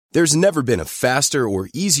There's never been a faster or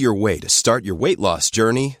easier way to start your weight loss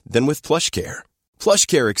journey than with PlushCare.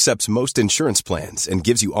 PlushCare accepts most insurance plans and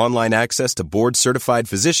gives you online access to board-certified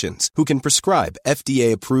physicians who can prescribe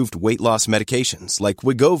FDA-approved weight loss medications like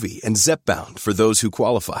Wegovy and Zepbound for those who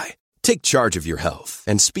qualify. Take charge of your health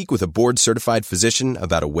and speak with a board-certified physician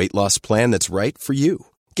about a weight loss plan that's right for you.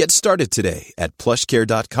 Get started today at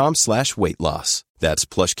plushcare.com/weight loss. That's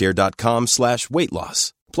plushcare.com/weight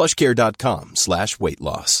loss. plushcare.com/weight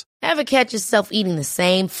loss. Ever catch yourself eating the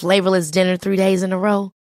same flavorless dinner 3 days in a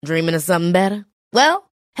row? Dreaming of something better? Well,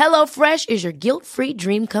 HelloFresh is your guilt-free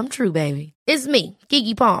dream come true, baby. It's me,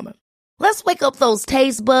 Keke Palmer. Let's wake up those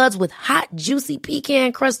taste buds with hot, juicy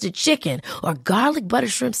pecan-crusted chicken or garlic butter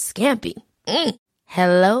shrimp scampi.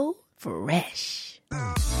 Hello Fresh.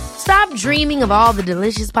 Stop dreaming of all the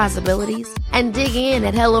delicious possibilities and dig in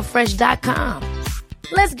at HelloFresh.com.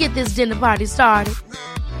 Let's get this dinner party started.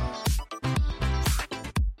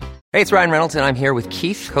 Hey, it's Ryan Reynolds, and I'm here with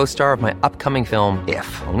Keith, co-star of my upcoming film, If,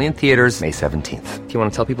 only in theaters May 17th. Do you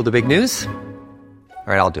want to tell people the big news? All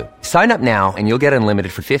right, I'll do it. Sign up now and you'll get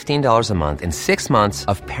unlimited for $15 a month and 6 months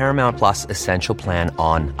of Paramount Plus Essential Plan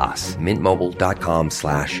on us.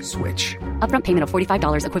 MintMobile.com/switch. Upfront payment of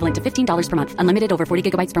 $45 equivalent to $15 per month. Unlimited over 40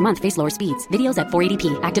 gigabytes per month. Face lower speeds. Videos at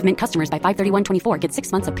 480p. Active Mint customers by 531.24 get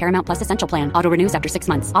 6 months of Paramount Plus Essential Plan. Auto renews after 6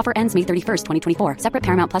 months. Offer ends May 31st, 2024. Separate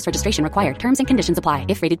Paramount Plus registration required. Terms and conditions apply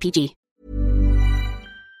if rated PG.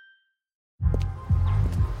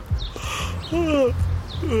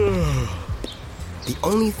 The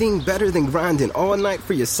only thing better than grinding all night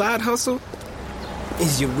for your side hustle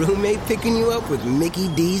is your roommate picking you up with Mickey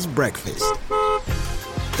D's breakfast.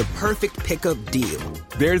 The perfect pickup deal.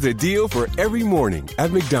 There's a deal for every morning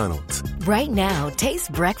at McDonald's. Right now,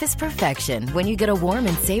 taste breakfast perfection when you get a warm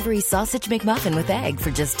and savory sausage McMuffin with egg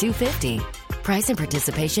for just $2.50. Price and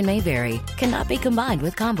participation may vary. Cannot be combined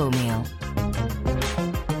with combo meal.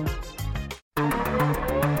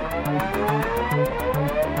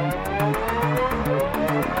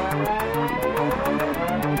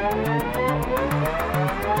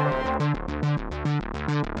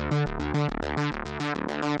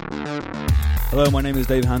 Hello, my name is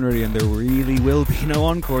Dave Hanratty, and there really will be no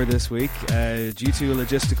encore this week due to a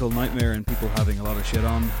logistical nightmare and people having a lot of shit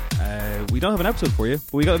on. We don't have an episode for you,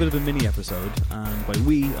 but we got a bit of a mini episode, and by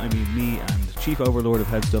we, I mean me and Chief Overlord of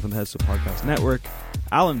Head Stuff and the Head Stuff Podcast Network,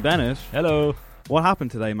 Alan Bennett. Hello. What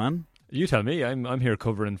happened today, man? You tell me. I'm here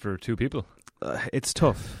covering for two people. It's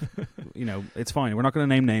tough. You know, it's fine. We're not going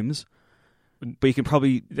to name names. But you can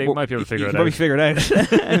probably... They might be able to figure it out. You can probably figure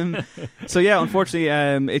it out. So yeah, unfortunately,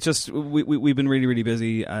 it's just... We've been really, really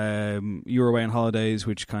busy. You were away on holidays,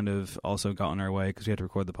 which kind of also got in our way because we had to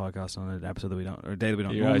record the podcast on an episode that we don't... or a day that we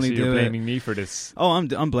don't normally do. You're blaming me for this. Oh,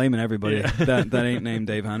 I'm blaming everybody that ain't named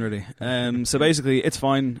Dave Hanratty. So basically, it's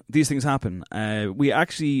fine. These things happen. We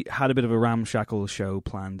actually had a bit of a ramshackle show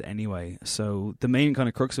planned anyway. So the main kind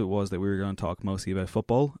of crux of it was that we were going to talk mostly about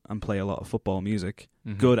football and play a lot of football music.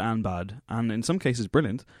 Mm-hmm. Good and bad, and in some cases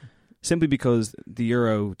brilliant, simply because the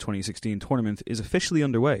Euro 2016 tournament is officially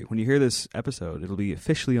underway. When you hear this episode, it'll be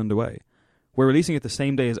officially underway. We're releasing it the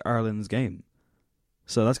same day as Ireland's game.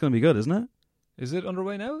 So that's going to be good, isn't it? Is it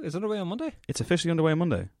underway now? Is it underway on Monday? It's officially underway on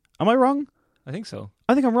Monday. Am I wrong? I think so.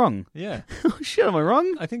 I think I'm wrong. Yeah. Oh shit, am I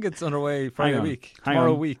wrong? I think it's underway Friday week.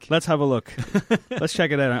 Tomorrow week. Let's have a look. Let's check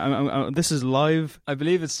it out. This is live. I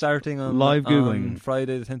believe it's starting on live Googling. On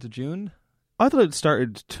Friday the 10th of June. I thought it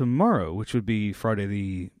started tomorrow, which would be Friday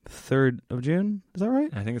the 3rd of June. Is that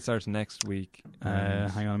right? I think it starts next week.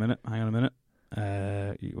 Hang on a minute.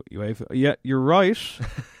 You wave. Yeah, you're right.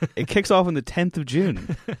 It kicks off on the 10th of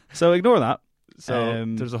June. So ignore that. So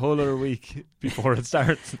there's a whole other week before it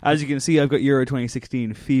starts. As you can see, I've got Euro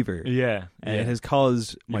 2016 fever. Yeah. It has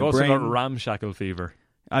caused my You've brain... also got Ramshackle fever.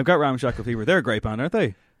 I've got Ramshackle fever. They're a great band, aren't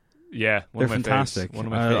they? Yeah, they're fantastic. One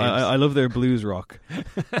of my faves. I love their blues rock.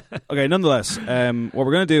 Okay, nonetheless, what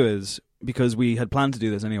we're going to do is, because we had planned to do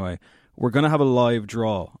this anyway, we're going to have a live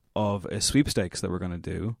draw of a sweepstakes that we're going to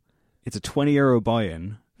do. It's a €20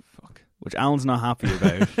 buy-in, which Alan's not happy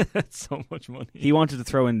about. That's so much money. He wanted to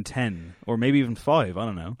throw in 10, or maybe even 5, I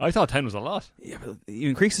don't know. I thought 10 was a lot. Yeah, but you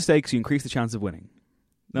increase the stakes, you increase the chance of winning.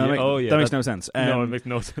 No, that makes no sense. No, it makes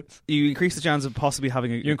no sense. You increase the chance of possibly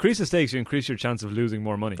having You increase the stakes, you increase your chance of losing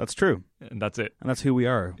more money. That's true. And that's it. And that's who we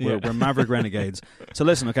are. We're Maverick Renegades. So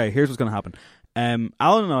listen, okay, here's what's going to happen.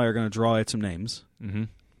 Alan and I are going to draw out some names. Mm-hmm.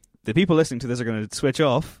 The people listening to this are going to switch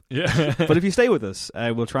off. Yeah. But if you stay with us,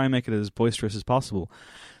 we'll try and make it as boisterous as possible.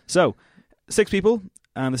 So, 6 people,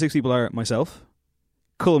 and the 6 people are myself,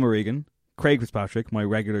 Colm O'Regan, Craig Fitzpatrick, my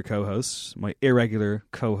regular co-hosts, my irregular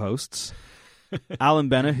co-hosts, Alan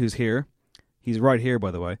Bennett, who's here, He's right here,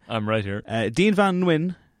 by the way. I'm right here. Dean Van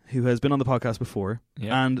Nguyen, who has been on the podcast before,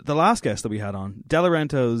 and the last guest that we had on, De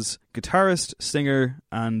Laurentiis guitarist, singer,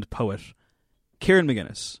 and poet, Kieran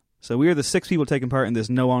McGuinness. So we are the 6 people taking part in this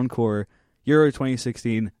No Encore Euro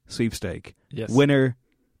 2016 sweepstake. Yes. Winner,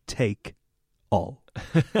 take all.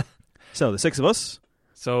 So the 6 of us.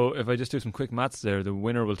 So if I just do some quick maths there, the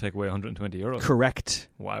winner will take away €120. Correct.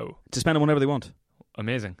 Wow. To spend it whenever they want.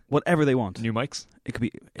 Amazing. Whatever they want. New mics? It could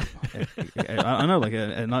be, I don't know, like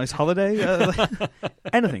a nice holiday.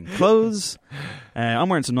 Anything. Clothes. I'm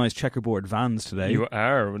wearing some nice checkerboard Vans today. You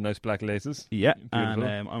are, with nice black laces. Yeah. Beautiful.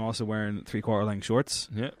 And I'm also wearing 3/4 length shorts.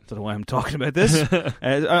 Yeah. Don't know why I'm talking about this.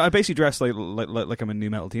 I basically dress like I'm a new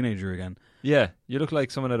metal teenager again. Yeah. You look like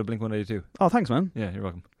someone out of Blink-182. Oh, thanks, man. Yeah, you're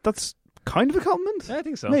welcome. That's kind of a compliment. I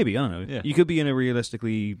think so. Maybe, I don't know. Yeah. You could be in a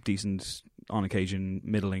realistically decent, on occasion,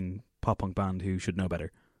 middling pop-punk band who should know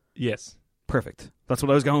better. Yes. Perfect. That's what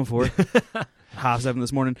I was going for. 7:30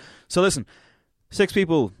 this morning. So listen, 6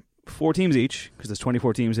 people, 4 teams each, because there's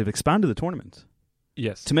 24 teams. They've expanded the tournament.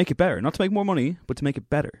 Yes. To make it better. Not to make more money, but to make it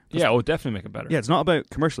better. Definitely make it better. Yeah, it's not about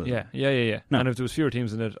commercialism. Yeah. No. And if there was fewer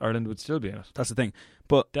teams in it, Ireland would still be in it. That's the thing.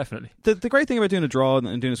 But Definitely. the great thing about doing a draw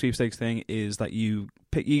and doing a sweepstakes thing is that you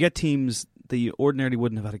get teams that you ordinarily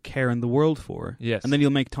wouldn't have had a care in the world for. Yes. And then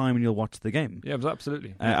you'll make time and you'll watch the game. Yeah,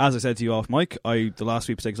 absolutely. As I said to you off mic, the last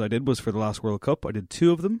sweepstakes I did was for the last World Cup. I did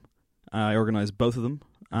 2 of them. I organised both of them.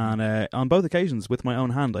 And on both occasions, with my own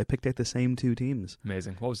hand, I picked out the same 2 teams.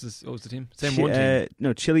 Amazing. What was the team? One team?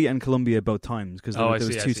 No, Chile and Colombia both times, because there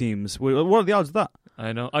was 2 teams. What are the odds of that?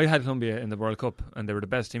 I know. I had Colombia in the World Cup, and they were the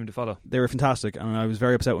best team to follow. They were fantastic, and I was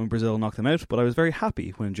very upset when Brazil knocked them out, but I was very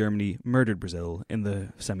happy when Germany murdered Brazil in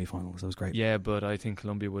the semi-finals. That was great. Yeah, but I think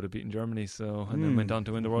Colombia would have beaten Germany, and then went on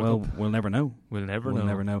to win the World Cup. We'll never know. We'll never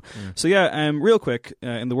know. Yeah. So real quick,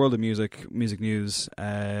 in the world of music news,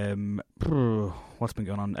 what's been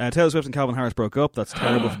going on? Taylor Swift and Calvin Harris broke up. That's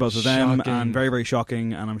terrible for both of them, Shocking. and very, very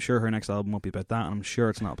shocking, and I'm sure her next album won't be about that, and I'm sure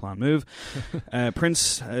it's not a planned move.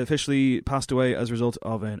 Prince officially passed away as a result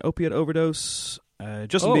of an opiate overdose.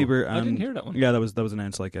 Justin Bieber, and I didn't hear that one. Yeah, that was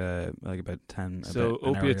announced like about 10. So about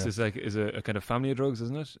an hour opiates ago. is a kind of family of drugs,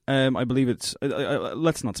 isn't it? I believe it's.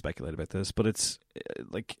 Let's not speculate about this, but it's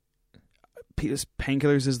like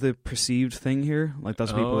painkillers is the perceived thing here. Like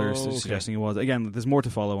that's what people are suggesting it was. Again, there's more to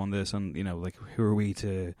follow on this, and who are we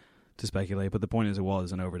to speculate? But the point is, it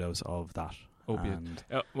was an overdose of that opiate.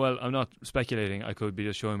 Well, I'm not speculating. I could be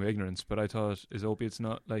just showing my ignorance, but I thought, is opiates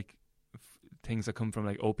not like things that come from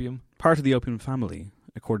like opium? Part of the opium family,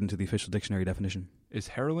 according to the official dictionary definition. Is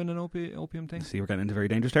heroin an opium thing? See, we're getting into very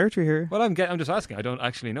dangerous territory here. Well, I'm just asking. I don't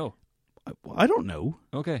actually know. I don't know.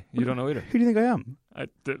 Okay, you don't know either. Who do you think I am?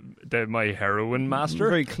 My heroin master? I'm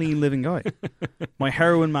a very clean living guy. My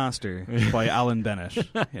Heroin Master by Alan Bennett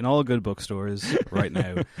in all good bookstores right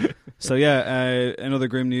now. So another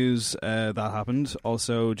grim news that happened.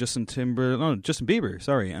 Also, Justin Bieber, and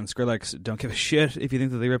Skrillex don't give a shit if you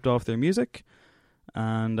think that they ripped off their music.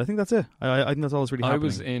 And I think that's it. I think that's all that's really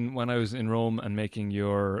happening. When I was in Rome and making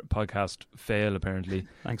your podcast fail, apparently.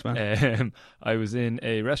 Thanks, man. I was in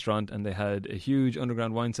a restaurant and they had a huge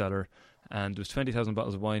underground wine cellar, and there was 20,000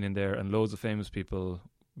 bottles of wine in there, and loads of famous people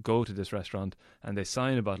go to this restaurant and they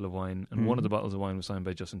sign a bottle of wine, and one of the bottles of wine was signed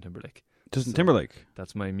by Justin Timberlake. Timberlake?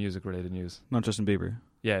 That's my music-related news. Not Justin Bieber?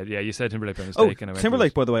 Yeah, you said Timberlake by mistake. And I went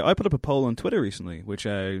Timberlake, by the way, I put up a poll on Twitter recently, which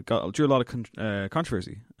drew a lot of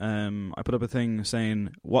controversy. I put up a thing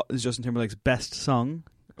saying, what is Justin Timberlake's best song?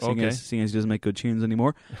 Seeing as he doesn't make good tunes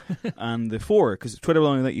anymore. And the 4, because Twitter will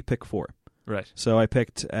only let you pick 4. Right. So I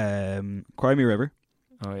picked Cry Me a River.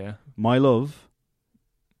 Oh, yeah. My Love.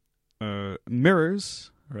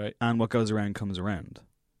 Mirrors. Right. And What Goes Around Comes Around.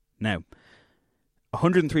 Now,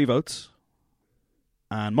 103 votes.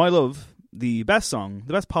 And My Love, the best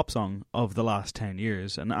pop song of the last 10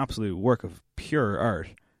 years, an absolute work of pure art,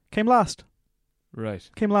 came last. Right.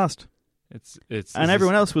 Came last. And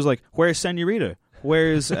everyone else was like, where's Senorita?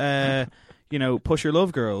 Where's, Push Your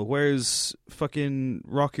Love Girl? Where's fucking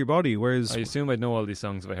Rock Your Body? Where's... I assume I'd know all these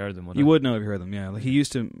songs if I heard them. You would know if you heard them, yeah. Like, he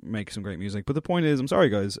used to make some great music. But the point is, I'm sorry,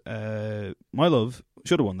 guys, My Love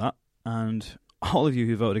should have won that. And all of you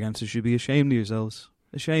who voted against it should be ashamed of yourselves.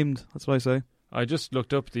 Ashamed, that's what I say. I just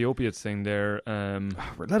looked up the opiates thing there.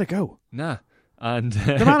 Let it go. Nah. And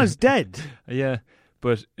the man is dead. Yeah.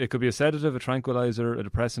 But it could be a sedative, a tranquilizer, a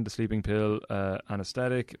depressant, a sleeping pill,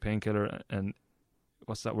 anesthetic, painkiller, and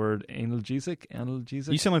what's that word?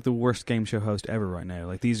 Analgesic? You sound like the worst game show host ever right now.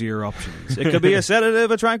 Like, these are your options. It could be a sedative,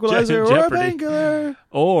 a tranquilizer, or a painkiller.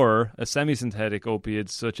 Or a semi-synthetic opiate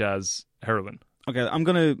such as heroin. Okay, I'm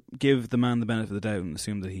going to give the man the benefit of the doubt and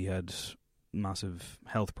assume that he had massive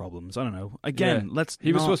health problems. I don't know. Again,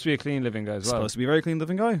 He was supposed to be a clean living guy as well. Supposed to be a very clean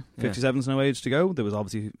living guy. 57's no age to go. There was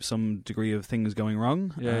obviously some degree of things going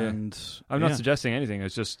wrong. And I'm not suggesting anything.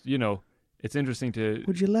 It's just, it's interesting to...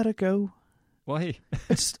 Would you let it go? Why?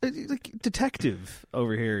 It's like detective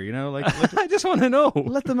over here, like I just want to know.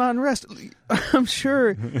 Let the man rest. I'm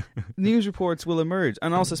sure news reports will emerge.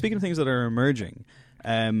 And also, speaking of things that are emerging,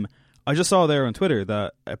 I just saw there on Twitter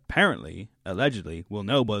that apparently, allegedly, we'll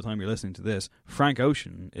know by the time you're listening to this, Frank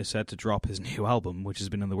Ocean is set to drop his new album, which has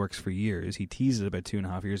been in the works for years. He teased it about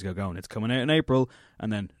 2.5 years ago, going, it's coming out in April,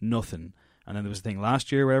 and then nothing. And then there was a thing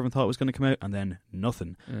last year where everyone thought it was going to come out, and then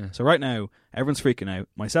nothing. So right now, everyone's freaking out,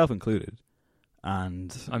 myself included.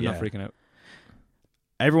 And I'm not freaking out.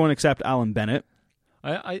 Everyone except Alan Bennett,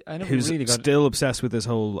 I never who's really got still obsessed with this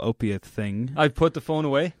whole opiate thing. I put the phone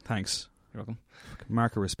away. Thanks. You're welcome.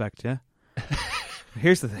 Mark of respect, yeah.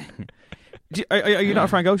 Here's the thing: are you not a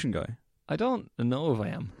Frank Ocean guy? I don't know if I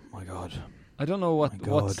am. Oh my God, I don't know what.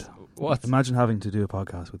 What? Imagine having to do a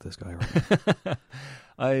podcast with this guy. Right now.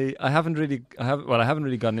 I haven't really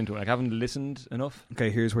gotten into it. I haven't listened enough. Okay,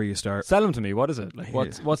 here's where you start. Sell him to me. What is it? Like,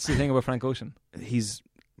 what's the thing about Frank Ocean? He's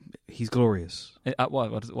glorious. At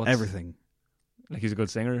what? What's everything? Like, he's a good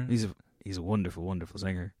singer. He's a wonderful, wonderful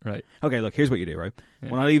singer. Right. Okay, look, here's what you do, right? Yeah.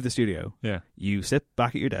 When I leave the studio, you sit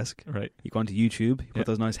back at your desk. Right. You go onto YouTube. You put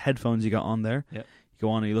those nice headphones you got on there. Yeah. You go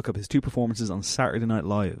on and you look up his 2 performances on Saturday Night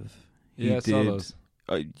Live. I saw those.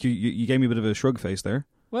 You gave me a bit of a shrug face there.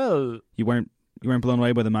 Well, you weren't blown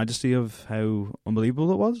away by the majesty of how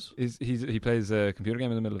unbelievable it was. He plays a computer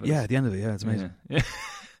game in the middle of it. Yeah, at the end of it. Yeah, it's amazing. Yeah.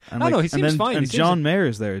 And he seems fine. And John Mayer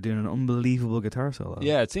is there doing an unbelievable guitar solo.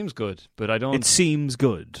 Yeah, it seems good, but I don't. It seems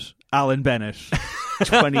good. Alan Bennett,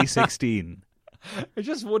 2016. It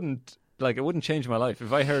just wouldn't change my life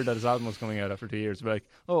if I heard that his album was coming out after 2 years. I'd be like,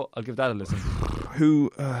 oh, I'll give that a listen. Who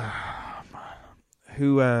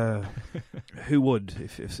would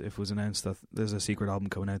if it was announced that there's a secret album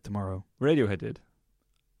coming out tomorrow? Radiohead did.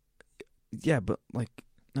 Yeah, but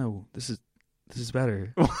no, this is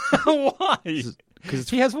better. Why? Because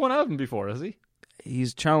he has one album before, has he?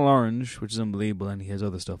 He's Channel Orange, which is unbelievable, and he has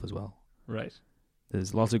other stuff as well. Right.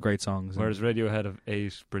 There's lots of great songs. Whereas Radiohead have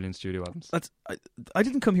 8 brilliant studio albums. I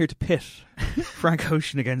didn't come here to pit Frank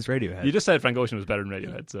Ocean against Radiohead. You just said Frank Ocean was better than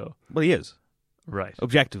Radiohead, so... Well, he is. Right.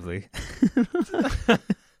 Objectively.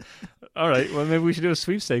 All right, well, maybe we should do a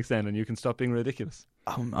sweepstakes then, and you can stop being ridiculous.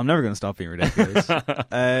 I'm never going to stop being ridiculous.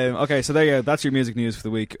 Okay, so there you go. That's your music news for the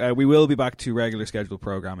week. We will be back to regular scheduled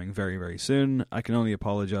programming very, very soon. I can only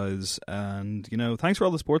apologise. And, thanks for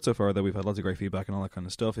all the support so far, though. We've had lots of great feedback and all that kind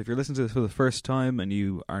of stuff. If you're listening to this for the first time and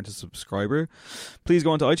you aren't a subscriber, please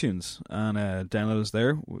go onto iTunes and download us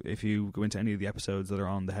there. If you go into any of the episodes that are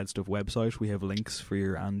on the Head Stuff website, we have links for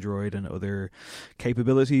your Android and other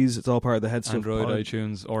capabilities. It's all part of the Head Stuff Android,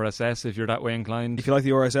 iTunes, RSS, if you're that way inclined. If you like the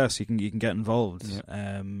RSS, you can get involved. Yeah.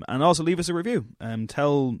 And also leave us a review.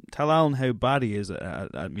 Tell Alan how bad he is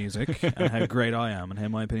at music and how great I am and how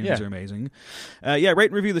my opinions are amazing. Rate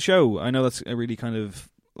and review the show. I know that's a really kind of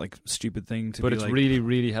stupid thing to but be it's like, really,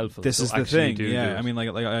 really helpful. This is the thing. Yeah, I mean, like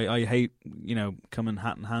I hate coming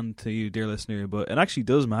hat in hand to you, dear listener, but it actually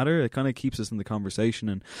does matter. It kind of keeps us in the conversation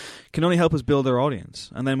and can only help us build our audience.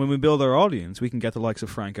 And then when we build our audience, we can get the likes of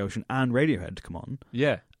Frank Ocean and Radiohead to come on.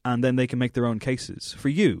 Yeah, and then they can make their own cases for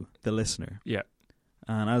you, the listener. Yeah.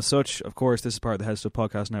 And as such, of course, this is part of the Head Stuff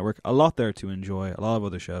Podcast Network. A lot there to enjoy, a lot of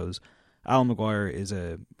other shows. Alan Maguire is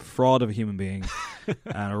a fraud of a human being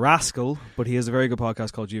and a rascal, but he has a very good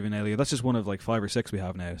podcast called Juvenalia. That's just one of 5 or 6 we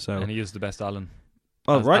have now. So, and he is the best Alan.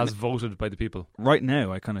 As voted by the people. Right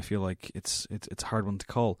now, I kind of feel like it's a hard one to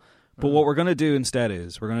call. But what we're going to do instead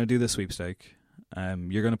is we're going to do the sweepstake.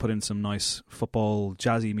 You're going to put in some nice football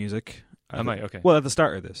jazzy music. Am I? Okay. Well, at the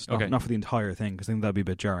start of this, okay. Not for the entire thing, because I think that'd be a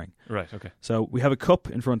bit jarring. Right, okay. So we have a cup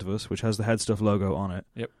in front of us, which has the Head Stuff logo on it.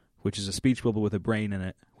 Yep. Which is a speech bubble with a brain in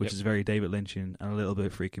it, which is very David Lynchian and a little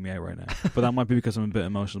bit freaking me out right now. But that might be because I'm a bit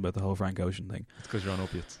emotional about the whole Frank Ocean thing. It's because you're on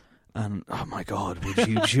opiates. And, oh my God, would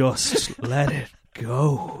you just let it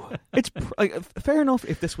go? It's fair enough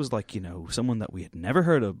if this was someone that we had never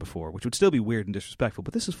heard of before, which would still be weird and disrespectful,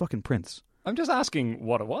 but this is fucking Prince. I'm just asking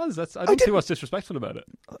what it was. I don't see what's disrespectful about it.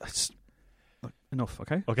 Enough,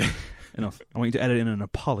 okay? Okay. Enough. I want you to edit in an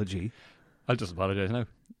apology. I'll just apologise now.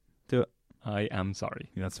 Do it. I am sorry.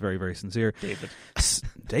 Yeah, that's very, very sincere. David.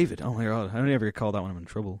 David? Oh my God. I only ever get called that when I'm in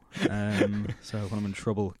trouble. So when I'm in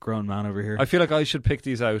trouble, grown man over here. I feel like I should pick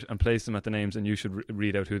these out and place them at the names and you should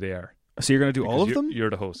read out who they are. So you're going to do all of them? You're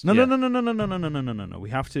the host. No. We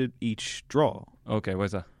have to each draw. Okay,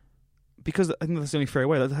 why's that? because I think that's the only fair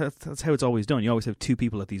way. That's how it's always done. You always have two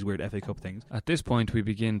people at these weird FA Cup things. At this point, we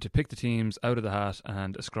begin to pick the teams out of the hat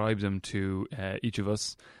and ascribe them to each of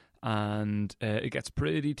us. And it gets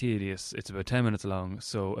pretty tedious. It's about 10 minutes long,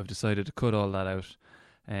 so I've decided to cut all that out.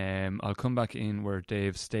 I'll come back in where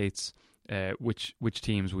Dave states which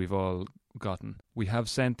teams we've all gotten. We have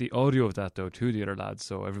sent the audio of that, though, to the other lads,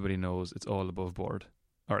 so everybody knows it's all above board.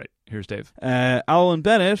 All right, here's Dave. Alan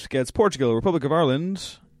Bennett gets Portugal, Republic of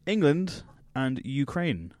Ireland, England, and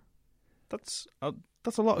Ukraine. That's a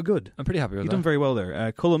lot of good. I'm pretty happy with that. You've done very well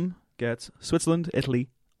there. Cullum gets Switzerland, Italy,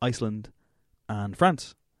 Iceland, and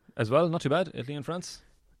France. As well, not too bad. Italy and France.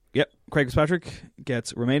 Yep. Craig Fitzpatrick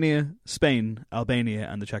gets Romania, Spain, Albania,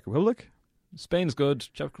 and the Czech Republic. Spain's good.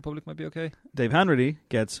 Czech Republic might be okay. Dave Hanratty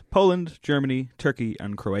gets Poland, Germany, Turkey,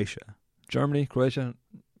 and Croatia. Germany, Croatia,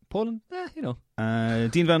 Poland, Dean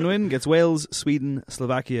Van Nguyen gets Wales, Sweden,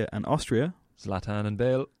 Slovakia, and Austria. Zlatan and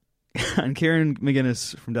Bale. And Kieran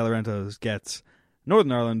McGuinness from De Laurentiis gets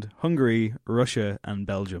Northern Ireland, Hungary, Russia, and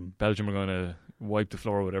Belgium. Belgium are going to wipe the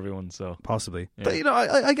floor with everyone, so possibly. Yeah. But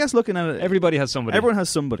I guess looking at it, everybody has somebody. Everyone has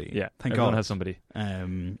somebody. Yeah, thank everyone God. has somebody.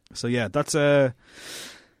 So yeah, that's it.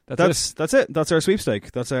 That's our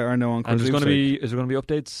sweepstake. That's our no encore. And is there going to be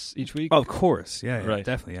updates each week? Oh, of course, yeah, right,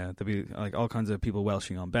 definitely. Yeah, there'll be like all kinds of people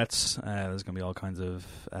welshing on bets. There's going to be all kinds of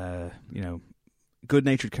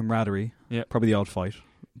good-natured camaraderie. Yeah, probably the odd fight.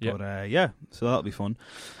 Yeah. But so that'll be fun.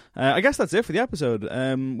 I guess that's it for the episode.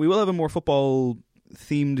 We will have a more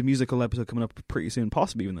football-themed musical episode coming up pretty soon,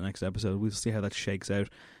 possibly even the next episode. We'll see how that shakes out.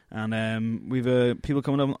 And we've people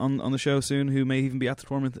coming up on the show soon who may even be at the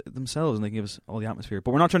tournament themselves, and they can give us all the atmosphere.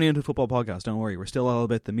 But we're not turning into a football podcast, don't worry. We're still all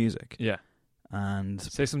about the music. Yeah. And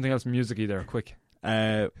say something else music-y there, quick.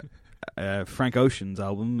 Frank Ocean's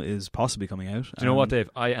album is possibly coming out. Do you know what, Dave?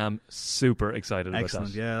 I am super excited about that.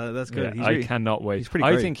 Excellent, yeah, that's good. Yeah, I cannot wait. He's pretty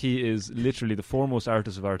great. I think he is literally the foremost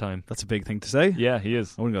artist of our time. That's a big thing to say. Yeah, he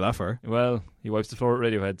is. I wouldn't go that far. Well, he wipes the floor with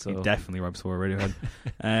Radiohead, so... He definitely wipes the floor with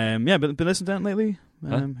Radiohead. Yeah, but been listening to it lately?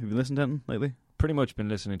 Have you been listening to it lately? Pretty much been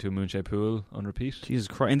listening to Moonshaped Pool on repeat. Jesus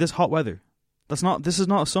Christ, in this hot weather. This is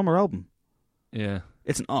not a summer album. Yeah.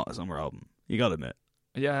 It's not a summer album. You gotta admit.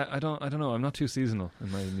 Yeah, I don't know. I'm not too seasonal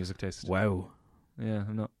in my music taste. Wow. Yeah,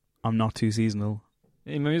 I'm not too seasonal.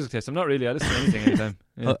 In my music taste, I'm not really. I listen to anything anytime.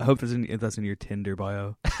 Yeah. I hope that's in your Tinder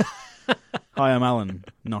bio. Hi, I'm Alan.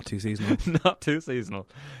 Not too seasonal. Not too seasonal.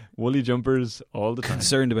 Woolly jumpers all the time.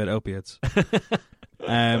 Concerned about opiates.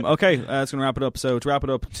 Okay, that's going to wrap it up. So to wrap it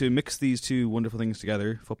up, to mix these two wonderful things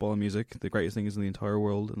together, football and music, the greatest things in the entire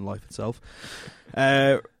world and life itself,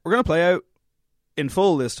 we're going to play out in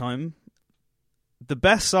full this time the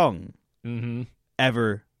best song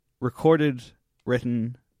ever recorded,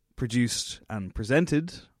 written, produced, and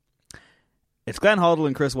presented. It's Glenn Hoddle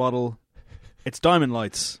and Chris Waddle. It's Diamond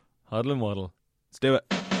Lights. Hoddle and Waddle. Let's do it.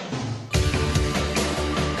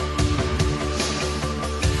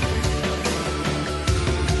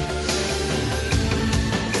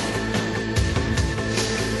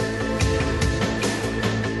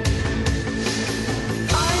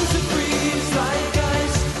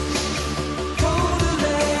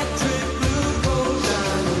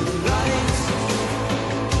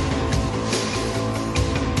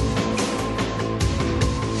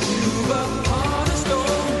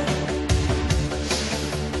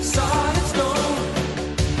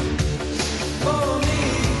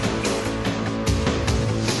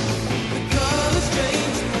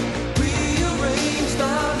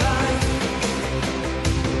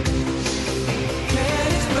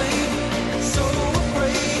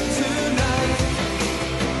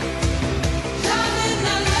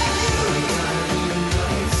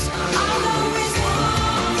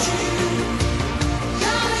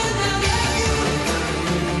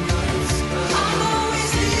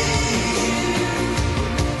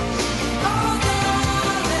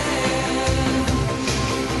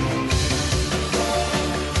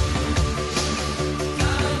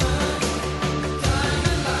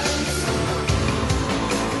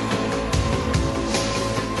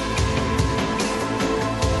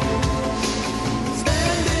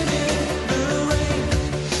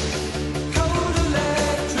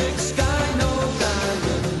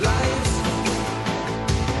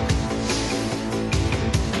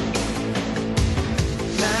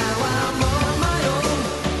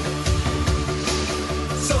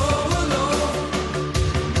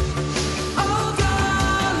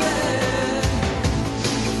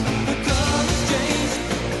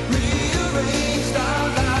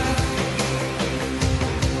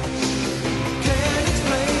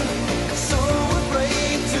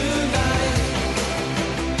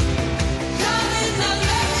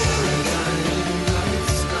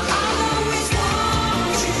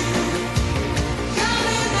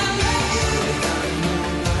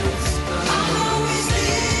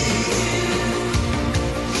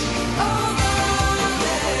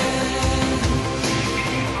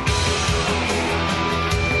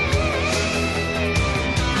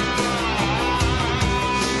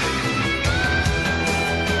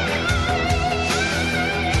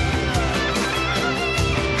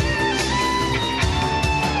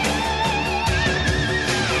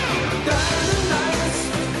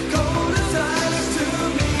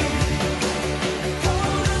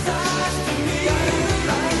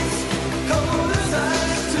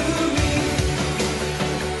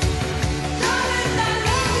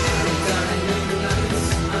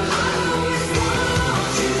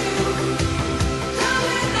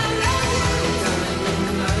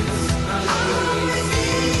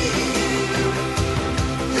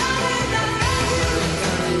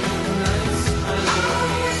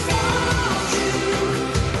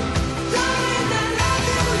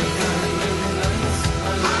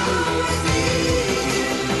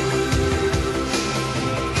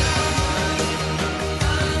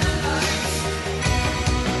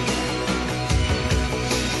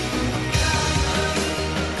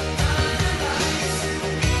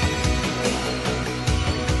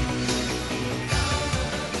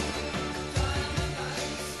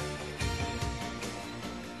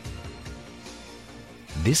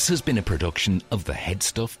 This has been a production of the Head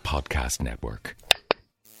Stuff Podcast Network.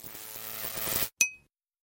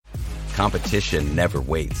 Competition never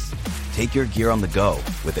waits. Take your gear on the go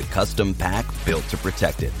with a custom pack built to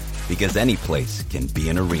protect it. Because any place can be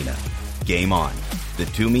an arena. Game on. The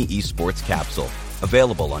Tumi Esports Capsule.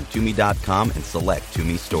 Available on Tumi.com and select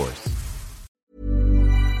Tumi stores.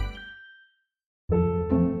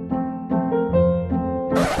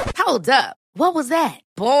 Hold up. What was that?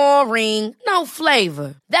 Boring. No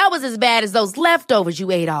flavor. That was as bad as those leftovers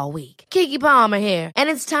you ate all week. Keke Palmer here. And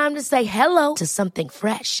it's time to say hello to something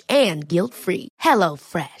fresh and guilt-free. Hello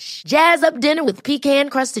Fresh. Jazz up dinner with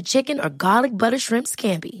pecan-crusted chicken or garlic butter shrimp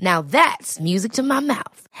scampi. Now that's music to my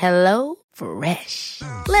mouth. Hello Fresh.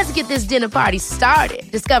 Let's get this dinner party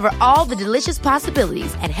started. Discover all the delicious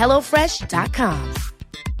possibilities at HelloFresh.com.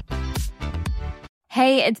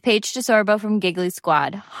 Hey, it's Paige DeSorbo from Giggly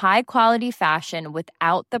Squad. High quality fashion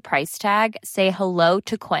without the price tag. Say hello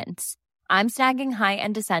to Quince. I'm snagging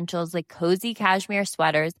high-end essentials like cozy cashmere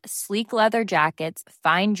sweaters, sleek leather jackets,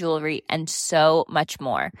 fine jewelry, and so much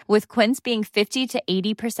more. With Quince being 50 to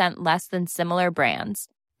 80% less than similar brands.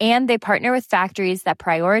 And they partner with factories that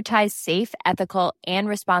prioritize safe, ethical, and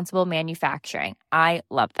responsible manufacturing. I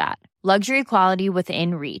love that. Luxury quality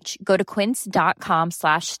within reach. Go to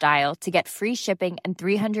quince.com/style to get free shipping and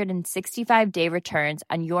 365-day returns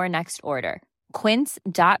on your next order.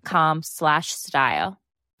 Quince.com/style.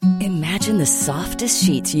 Imagine the softest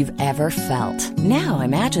sheets you've ever felt. Now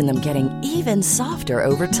imagine them getting even softer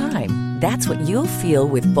over time. That's what you'll feel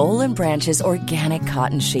with Boll & Branch's organic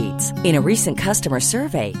cotton sheets. In a recent customer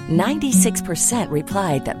survey, 96%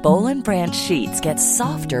 replied that Boll & Branch sheets get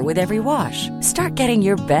softer with every wash. Start getting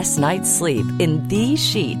your best night's sleep in these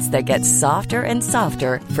sheets that get softer and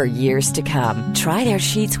softer for years to come. Try their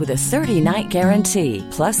sheets with a 30-night guarantee.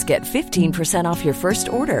 Plus, get 15% off your first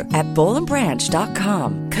order at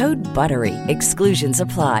bollandbranch.com. Code BUTTERY. Exclusions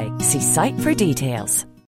apply. See site for details.